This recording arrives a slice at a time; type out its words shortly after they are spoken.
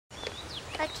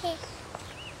Okay.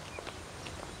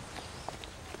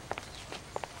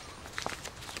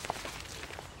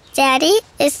 Daddy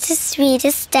is the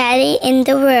sweetest daddy in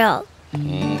the world.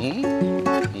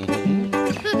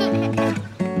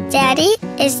 Daddy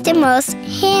is the most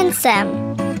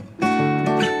handsome,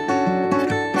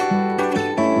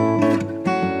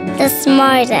 the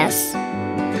smartest,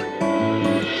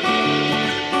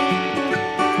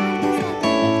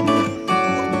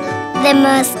 the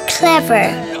most clever,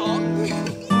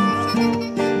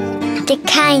 the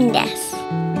kindest.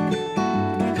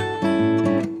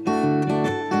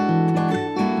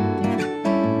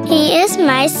 He is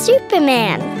my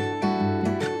Superman.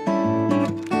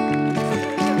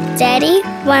 Daddy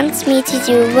wants me to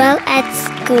do well at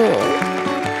school.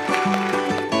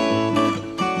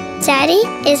 Daddy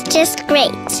is just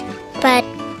great, but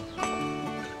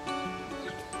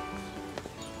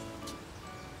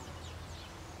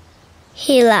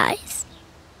he lies.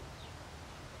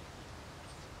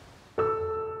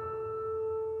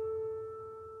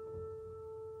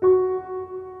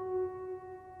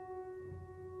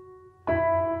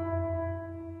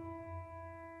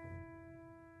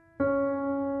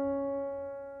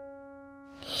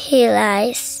 He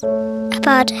lies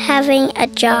about having a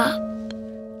job.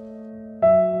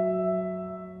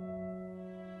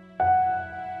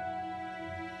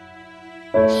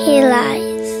 He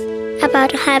lies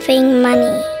about having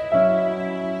money.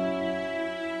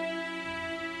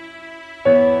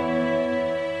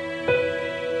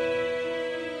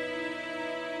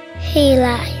 He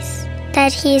lies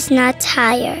that he's not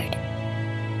tired.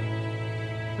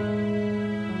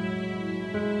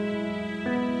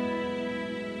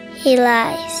 He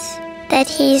lies that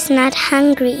he's not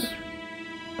hungry.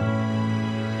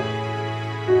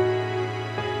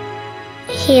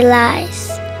 He lies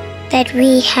that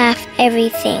we have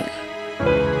everything.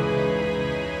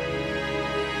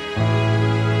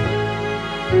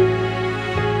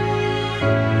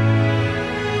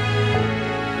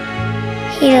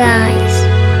 He lies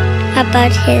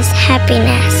about his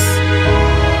happiness.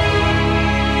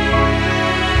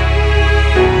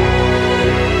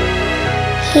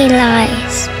 He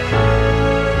lies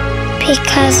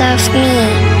because of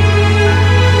me.